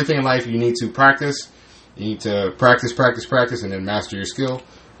everything in life, you need to practice. You need to practice, and then master your skill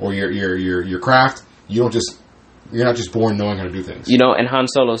or your craft. You're not just born knowing how to do things. You know, and Han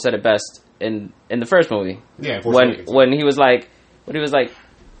Solo said it best in the first movie. Yeah, when he was like,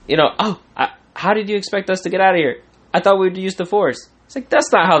 you know, how did you expect us to get out of here? I thought we'd use the Force. It's like,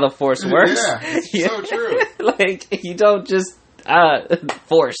 that's not how the Force works. Yeah, so true. Like, you don't just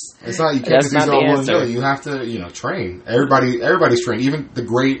Force. It's not. You can't just use all one ability. You have to, you know, train. Everybody's trained. Even the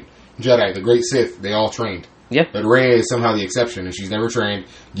great Jedi, the great Sith, they all trained. Yeah. But Rey is somehow the exception, and she's never trained,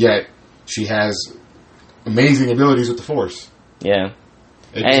 yet she has amazing abilities with the Force. Yeah.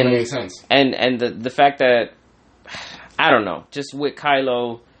 It doesn't make any sense. And the fact that, I don't know, just with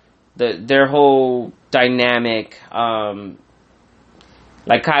Kylo, their whole dynamic, like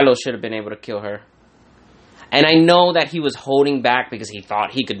Kylo should have been able to kill her. And I know that he was holding back because he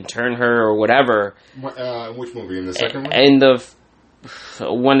thought he could turn her or whatever. Which movie? In the second one? In the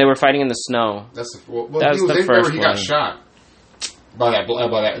when they were fighting in the snow. That's the first one. He got shot by that.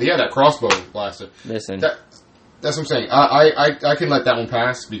 Yeah, that crossbow blaster. Listen, that's what I'm saying. I can let that one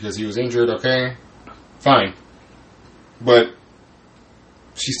pass because he was injured. Okay, fine, but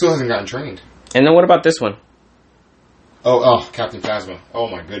she still hasn't gotten trained. And then what about this one? Oh, Captain Phasma. Oh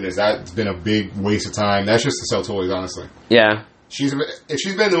my goodness, that's been a big waste of time. That's just to sell toys, honestly. Yeah. If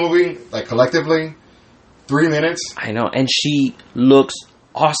she's been in the movie, like, collectively, 3 minutes. I know, and she looks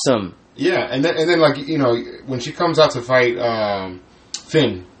awesome. Yeah, and then like, you know, when she comes out to fight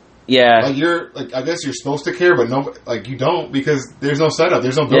Finn. Yeah. Like, I guess you're supposed to care, but no, like, you don't, because there's no setup,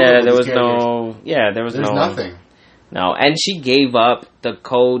 there's no build-up. Yeah, there's nothing. No, and she gave up the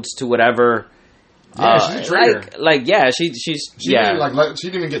codes to whatever. Yeah, she's a traitor. She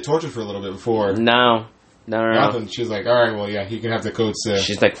didn't even get tortured for a little bit before. No. Nothing. She's like, all right, well, yeah, he can have the codes.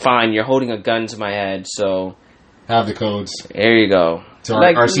 She's like, fine, you're holding a gun to my head, so have the codes. There you go. To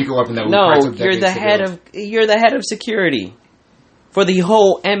our secret weapon that we you're the head of security for the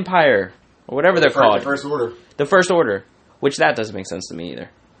whole Empire or whatever they're called. The First Order. The First Order, which that doesn't make sense to me either.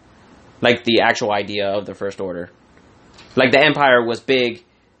 Like the actual idea of the First Order, like the Empire was big.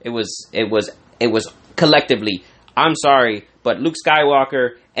 It was collectively. I'm sorry, but Luke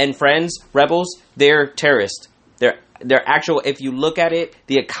Skywalker and friends, rebels, they're terrorists. They're actual. If you look at it,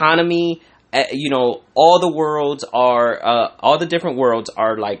 the economy, all the different worlds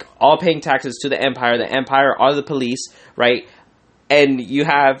are like all paying taxes to the Empire. The Empire are the police, right? And you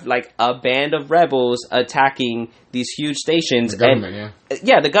have like a band of rebels attacking these huge stations. The government,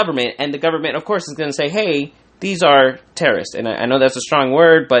 the government, and the government, of course, is going to say, "Hey, these are terrorists." And I know that's a strong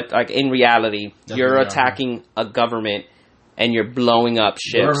word, but like in reality, you're attacking a government and you're blowing up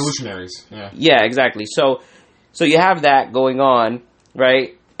ships. They're revolutionaries. Yeah. Yeah, exactly. So you have that going on,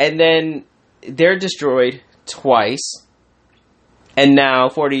 right? And then they're destroyed twice. And now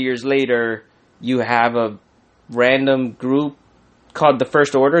 40 years later, you have a random group called the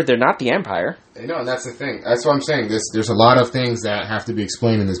First Order. They're not the Empire. No, and that's the thing. That's what I'm saying. There's a lot of things that have to be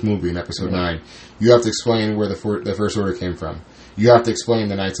explained in this movie in Episode 9. You have to explain where the First Order came from. You have to explain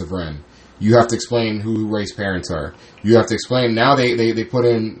the Knights of Ren. You have to explain who Rey's parents are. You have to explain, now they put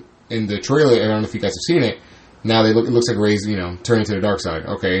in the trailer, I don't know if you guys have seen it, now it looks like Rey's, turning to the dark side.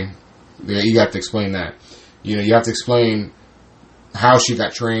 Okay. You have to explain that. You have to explain how she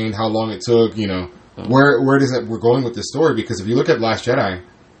got trained, how long it took, where does that, we're going with this story, because if you look at Last Jedi,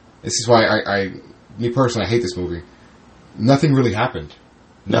 this is why me personally, I hate this movie. Nothing really happened.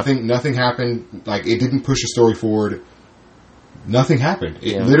 Nothing happened. Like, it didn't push the story forward. Nothing happened.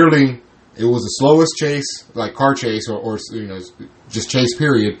 It literally, it was the slowest chase, like car chase or just chase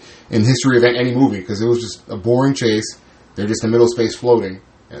period in history of any movie, because it was just a boring chase. They're just in the middle of space floating,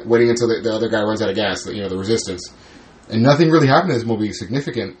 waiting until the other guy runs out of gas, the resistance. And nothing really happened in this movie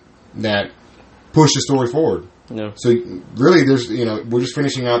significant that pushed the story forward. No. So really, there's we're just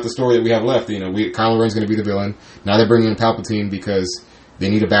finishing out the story that we have left. Kylo Ren's going to be the villain. Now they're bringing in Palpatine because they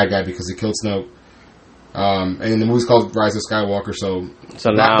need a bad guy because he killed Snoke. And then the movie's called Rise of Skywalker. So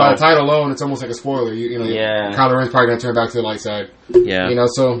now, by the title alone, it's almost like a spoiler. Kylo Ren's probably going to turn back to the light side. Yeah.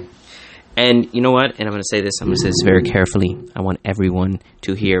 So. And you know what? And I'm going to say this very carefully. I want everyone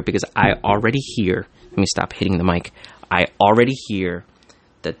to hear, because I already hear. Let me stop hitting the mic. I already hear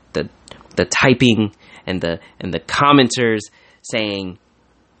the typing and the commenters saying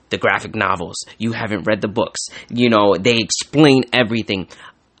the graphic novels. You haven't read the books. They explain everything.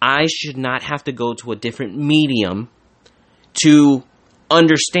 I should not have to go to a different medium to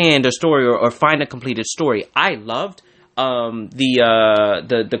understand a story or find a completed story. I loved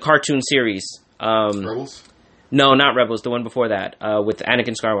the cartoon series. Rebels? No, not Rebels. The one before that, with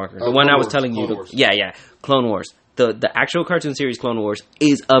Anakin Skywalker. The one I was telling you. Clone Wars. The actual cartoon series Clone Wars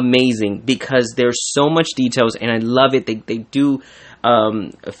is amazing because there's so much details, and I love it. They do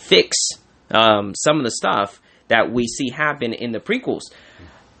fix some of the stuff that we see happen in the prequels.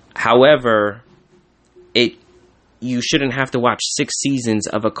 However, you shouldn't have to watch 6 seasons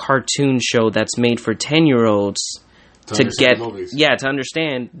of a cartoon show that's made for 10-year-olds to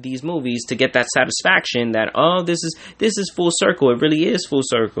understand these movies, to get that satisfaction that, this is full circle. It really is full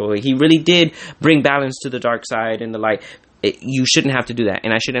circle. He really did bring balance to the dark side and the light. You shouldn't have to do that.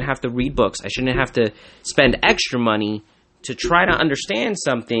 And I shouldn't have to read books. I shouldn't have to spend extra money to try to understand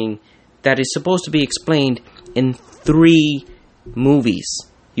something that is supposed to be explained in 3 movies.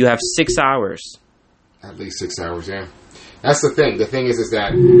 You have 6 hours. At least 6 hours, yeah. That's the thing. The thing is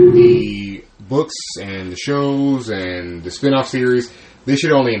that the books and the shows and the spin-off series, they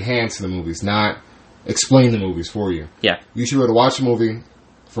should only enhance the movies, not explain the movies for you. Yeah. You should be able to watch the movie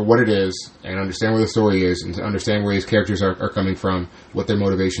for what it is and understand where the story is and to understand where these characters are coming from, what their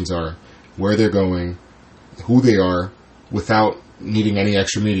motivations are, where they're going, who they are, without needing any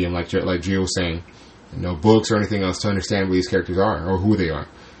extra medium, like Gio was saying. No books or anything else to understand where these characters are or who they are.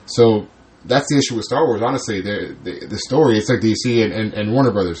 So that's the issue with Star Wars. Honestly, the story, it's like DC and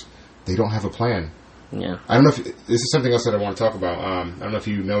Warner Brothers. They don't have a plan. Yeah. I don't know if this is something else that I want to talk about. I don't know if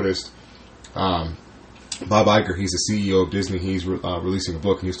you noticed. Bob Iger, he's the CEO of Disney. He's releasing a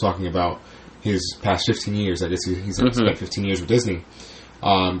book, and he was talking about his past 15 years. I guess he's spent 15 years with Disney.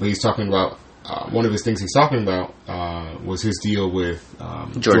 But he's talking about one of his things he's talking about was his deal with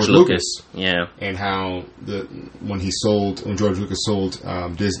George Lucas. Yeah. And how when George Lucas sold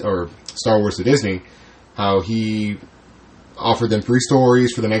Star Wars to Disney, how he offered them 3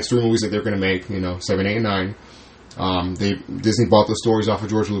 stories for the next 3 movies that they're going to make, 7, 8, and 9. Disney bought those stories off of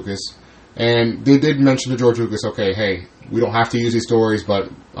George Lucas. And they did mention to George Lucas, okay, hey, we don't have to use these stories, but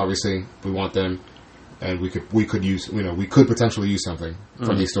obviously we want them, and we could potentially use something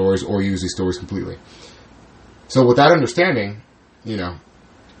from these stories or use these stories completely. So with that understanding, he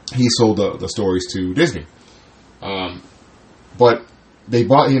sold the stories to Disney. But they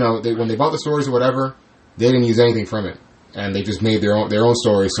bought, when they bought the stories or whatever, they didn't use anything from it. And they just made their own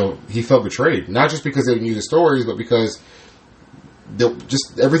stories. So he felt betrayed. Not just because they didn't use the stories, but because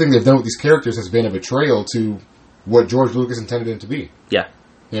just everything they've done with these characters has been a betrayal to what George Lucas intended them to be. Yeah.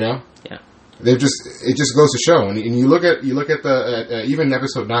 Yeah. It just goes to show. And you look at the even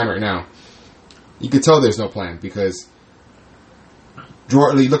episode 9 right now, you could tell there's no plan because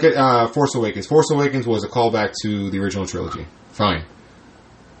look at Force Awakens. Force Awakens was a callback to the original trilogy. Fine.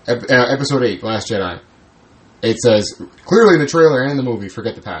 Episode 8, Last Jedi. It says, clearly in the trailer and in the movie,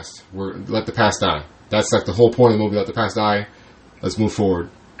 forget the past. Let the past die. That's like the whole point of the movie, let the past die. Let's move forward.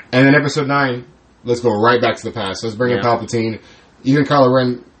 And then episode 9, let's go right back to the past. Let's bring in Palpatine. Even Kylo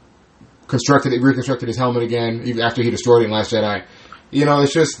Ren reconstructed his helmet again, even after he destroyed it in Last Jedi.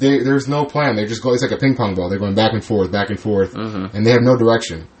 It's just, there's no plan. They just go, it's like a ping pong ball. They're going back and forth, and they have no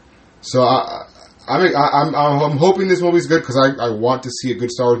direction. So I'm hoping this movie's good because I want to see a good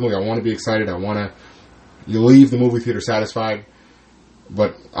Star Wars movie. I want to be excited. I want to leave the movie theater satisfied.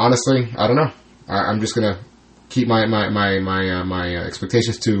 But honestly, I don't know. I'm just gonna keep my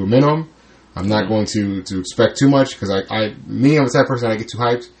expectations to a minimum. I'm not going to expect too much because I'm the type of person I get too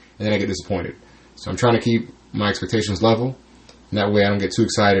hyped and then I get disappointed. So I'm trying to keep my expectations level, and that way I don't get too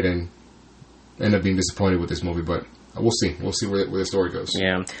excited and end up being disappointed with this movie. But we'll see. We'll see where the story goes.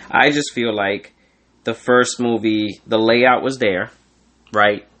 Yeah, I just feel like the first movie, the layout was there,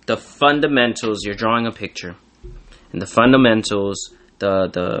 right? The fundamentals. You're drawing a picture, and the fundamentals,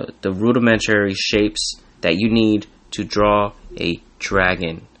 the rudimentary shapes that you need to draw a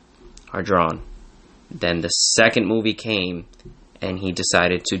dragon are drawn. Then the second movie came, and he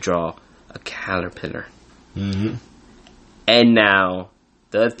decided to draw a caterpillar. Mm-hmm. And now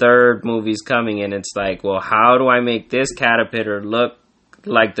the third movie's coming, and it's like, well, how do I make this caterpillar look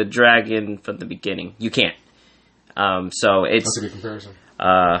like the dragon from the beginning? You can't. So it's that's a good comparison.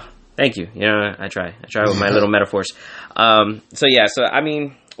 Thank you. You know, I try with my little metaphors. So I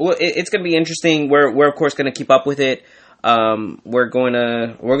mean, well, it's going to be interesting. We're of course going to keep up with it. We're going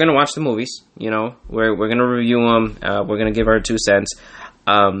to watch the movies. You know, we're going to review them. We're going to give our 2 cents.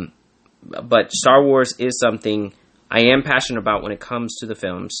 But Star Wars is something I am passionate about when it comes to the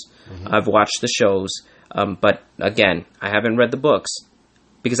films. Mm-hmm. I've watched the shows, but again, I haven't read the books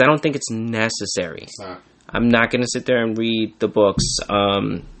because I don't think it's necessary. It's not. I'm not going to sit there and read the books.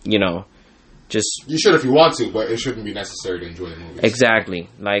 You know, just you should if you want to, but it shouldn't be necessary to enjoy the movies. Exactly.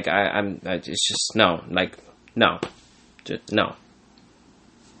 Like it's just no. Like no, just no.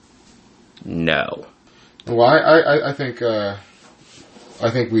 No. Well, I think. I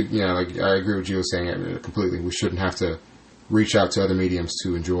think we, like I agree with Gio saying it completely. We shouldn't have to reach out to other mediums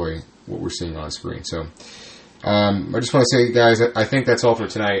to enjoy what we're seeing on screen. So, I just want to say, guys, I think that's all for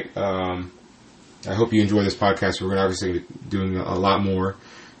tonight. I hope you enjoy this podcast. We're going to obviously be doing a lot more.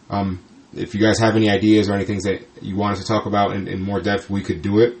 If you guys have any ideas or any things that you want us to talk about in more depth, we could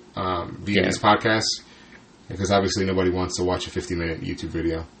do it via this podcast. Because obviously nobody wants to watch a 50-minute YouTube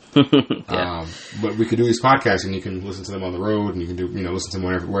video. Yeah. But we could do these podcasts, and you can listen to them on the road, and you can do listen to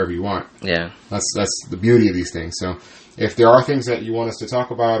them wherever you want. Yeah, that's the beauty of these things. So, if there are things that you want us to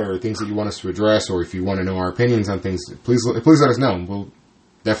talk about, or things that you want us to address, or if you want to know our opinions on things, please let us know. We'll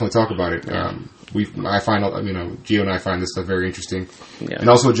definitely talk about it. Yeah. I find Gio and I find this stuff very interesting, yeah. And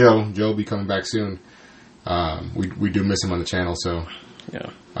also Joe will be coming back soon. We do miss him on the channel, so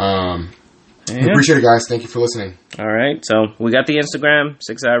yeah. We appreciate it, guys. Thank you for listening. All right. So we got the Instagram,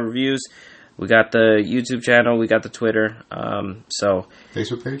 6 Eye Reviews. We got the YouTube channel. We got the Twitter. So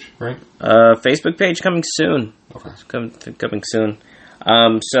Facebook page, right? Facebook page coming soon. Okay. Coming soon.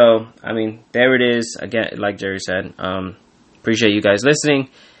 So, I mean, there it is. Again, like Jerry said, appreciate you guys listening.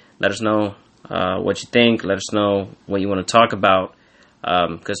 Let us know what you think. Let us know what you want to talk about.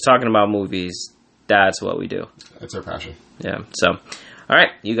 Because talking about movies, that's what we do. That's our passion. Yeah. So, all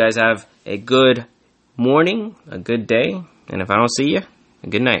right. You guys have a good morning, a good day, and if I don't see you, a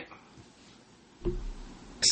good night.